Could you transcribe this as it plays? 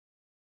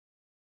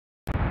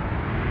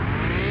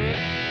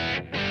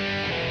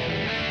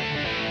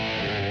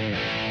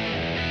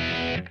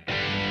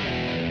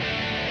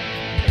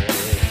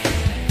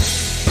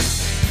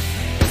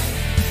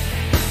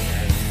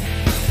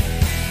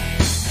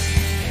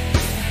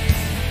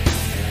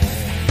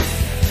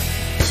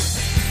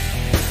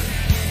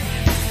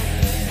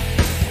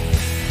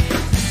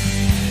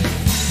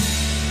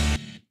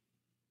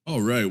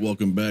right,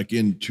 welcome back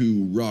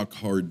into Rock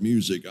Hard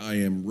Music. I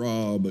am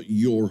Rob,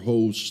 your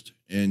host,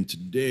 and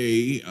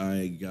today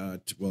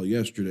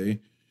yesterday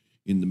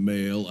in the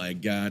mail, I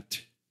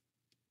got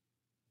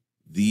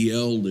The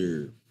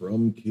Elder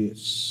from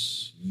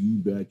Kiss. You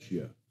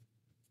betcha.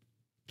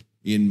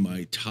 In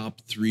my top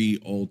 3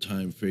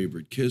 all-time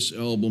favorite Kiss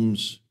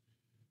albums.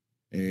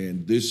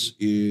 And this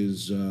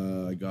is,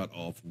 I got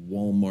off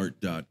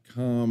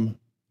Walmart.com.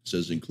 It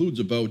says,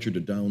 includes a voucher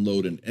to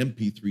download an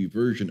MP3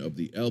 version of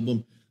the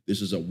album.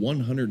 This is a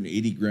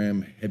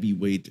 180-gram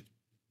heavyweight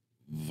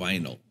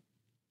vinyl.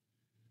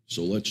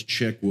 So let's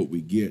check what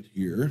we get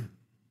here.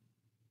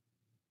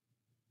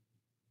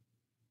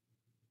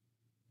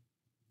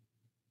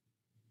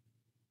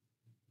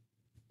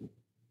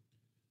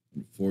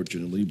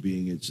 Unfortunately,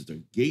 being it's a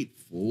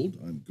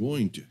gatefold, I'm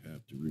going to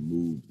have to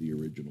remove the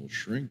original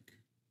shrink.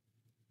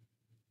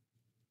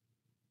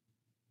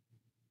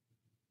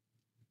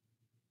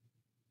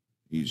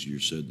 Easier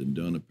said than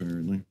done,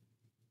 apparently.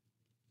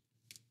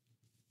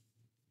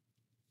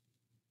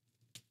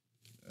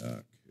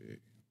 Okay.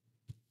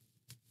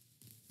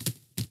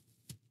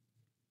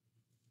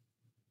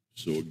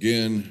 So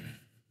again,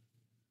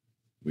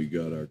 we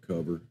got our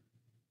cover,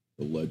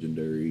 the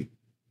legendary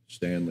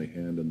Stanley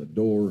hand in the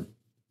door.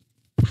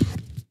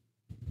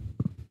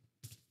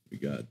 We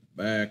got the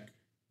back.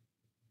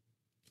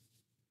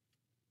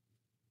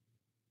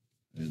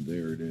 And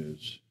there it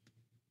is.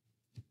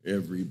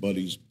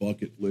 Everybody's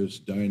bucket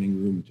list dining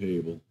room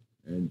table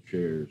and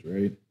chairs,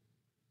 right?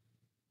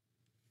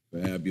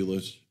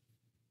 Fabulous.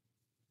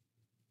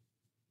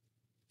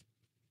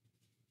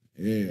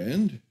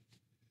 And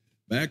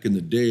back in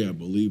the day, I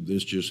believe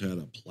this just had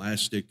a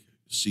plastic,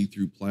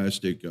 see-through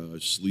plastic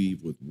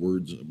sleeve with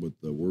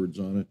the words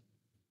on it.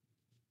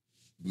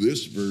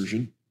 This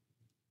version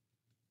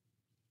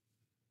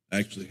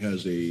actually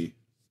has a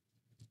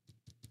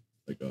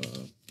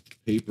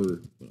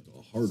paper,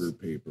 a harder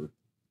paper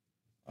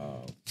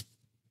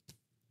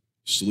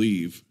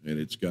sleeve, and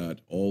it's got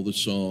all the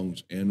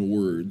songs and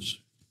words,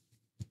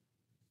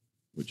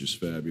 which is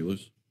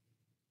fabulous.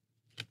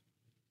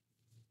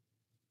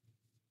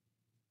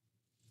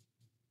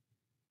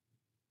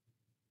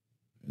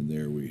 And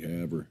there we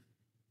have her.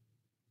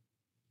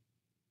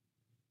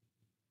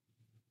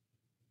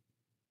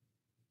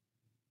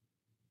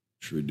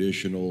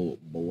 Traditional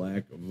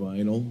black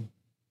vinyl.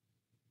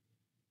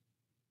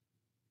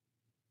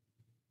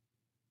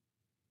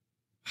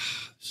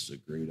 This is a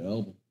great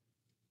album.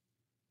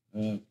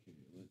 Okay,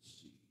 let's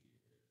see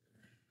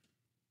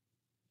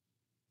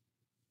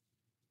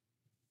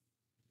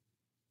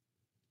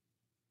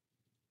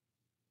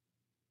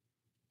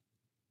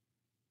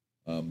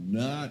here. I'm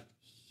not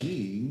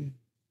seeing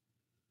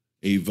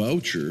a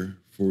voucher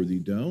for the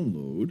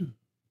download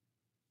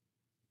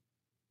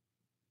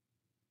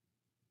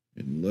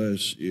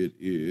unless it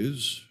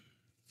is.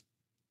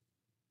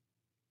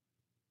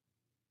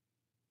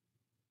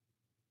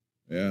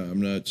 Yeah, I'm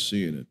not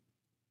seeing it.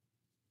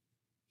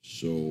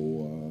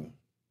 So,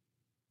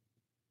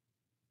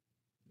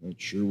 not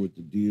sure what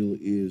the deal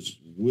is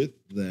with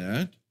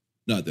that.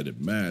 Not that it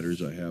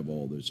matters. I have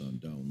all this on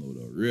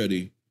download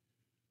already.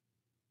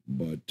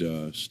 But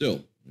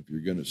still, if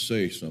you're going to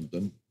say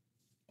something,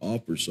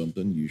 offer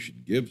something, you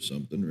should give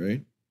something,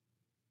 right?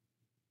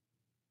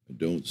 I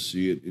don't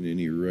see it in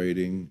any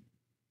writing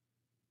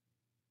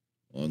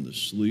on the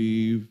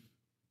sleeve.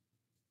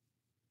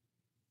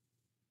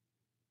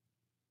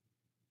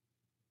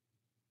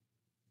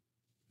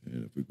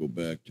 And if we go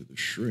back to the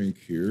shrink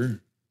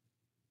here,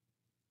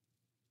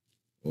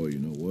 oh, you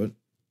know what?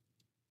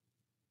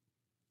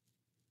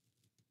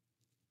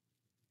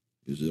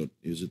 Is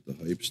it the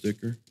hype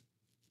sticker?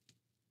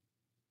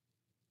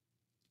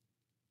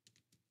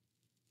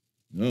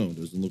 No, it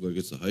doesn't look like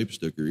it's the hype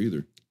sticker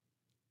either.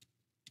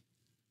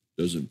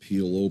 Doesn't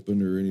peel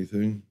open or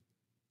anything,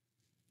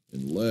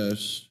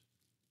 unless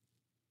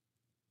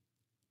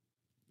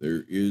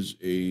there is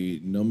a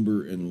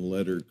number and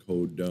letter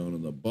code down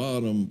on the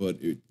bottom, but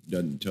it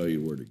doesn't tell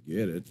you where to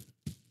get it.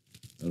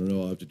 I don't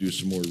know. I'll have to do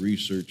some more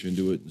research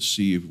into it and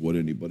see what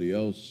anybody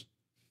else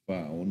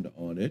found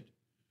on it.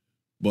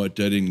 But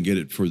I didn't get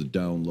it for the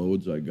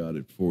downloads. I got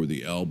it for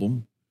the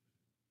album.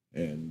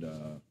 And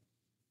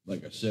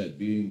like I said,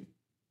 being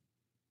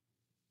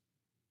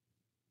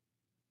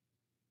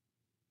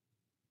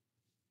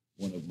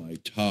one of my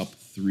top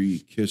 3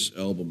 Kiss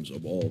albums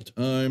of all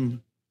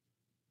time.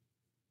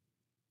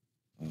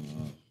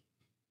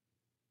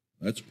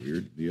 That's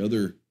weird. The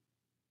other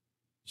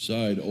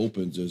side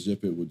opens as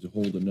if it would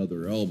hold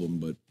another album,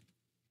 but of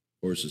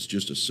course it's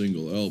just a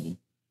single album.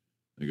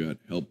 I got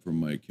help from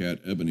my cat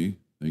Ebony.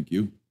 Thank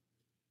you.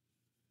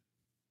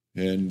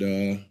 And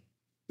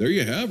there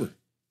you have her.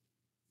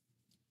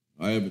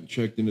 I haven't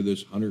checked into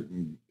this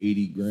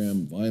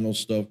 180-gram vinyl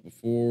stuff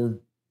before.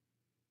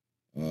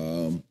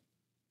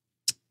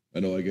 I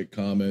know I get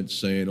comments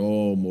saying,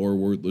 oh, more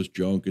worthless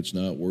junk. It's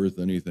not worth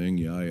anything.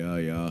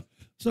 Yeah.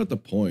 It's not the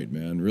point,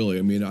 man, really.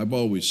 I mean, I've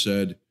always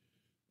said,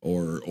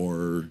 oh,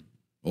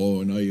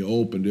 now you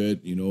opened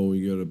it, you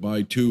got to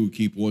buy 2,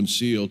 keep 1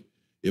 sealed.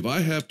 if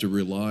I have to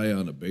rely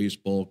on a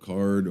baseball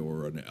card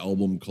or an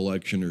album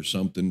collection or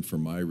something for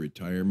my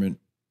retirement,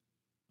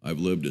 I've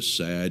lived a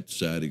sad,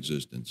 sad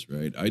existence,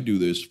 right? I do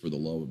this for the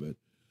love of it.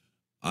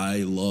 I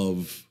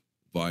love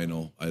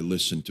vinyl. I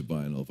listen to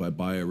vinyl. If I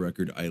buy a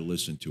record, I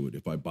listen to it.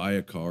 If I buy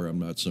a car, I'm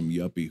not some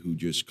yuppie who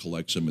just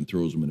collects them and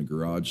throws them in a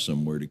garage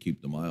somewhere to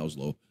keep the miles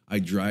low. I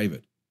drive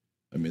it.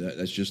 I mean,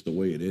 that's just the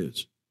way it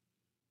is.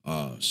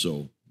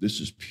 So this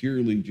is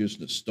purely just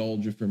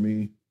nostalgia for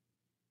me.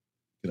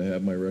 Can I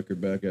have my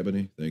record back,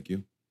 Ebony? Thank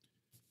you.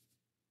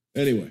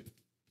 Anyway,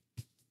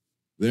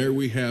 there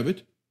we have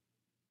it.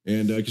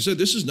 And like I said,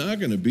 this is not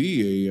going to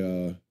be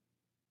a,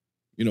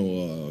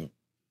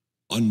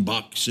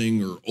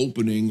 unboxing or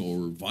opening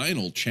or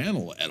vinyl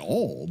channel at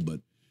all,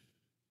 but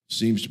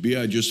seems to be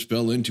I just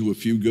fell into a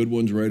few good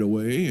ones right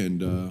away.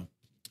 And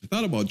I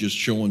thought about just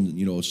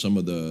showing, some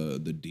of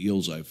the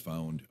deals I've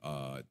found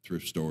at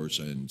thrift stores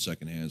and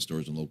secondhand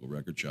stores and local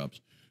record shops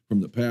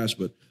from the past.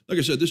 But like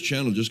I said, this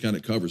channel just kind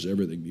of covers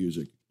everything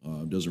music.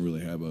 Doesn't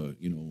really have a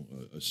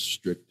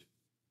strict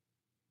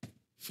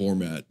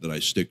format that I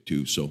stick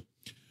to. So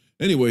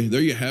anyway,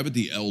 there you have it,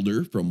 The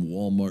Elder from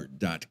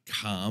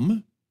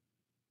Walmart.com.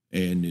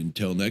 And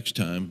until next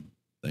time,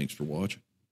 thanks for watching.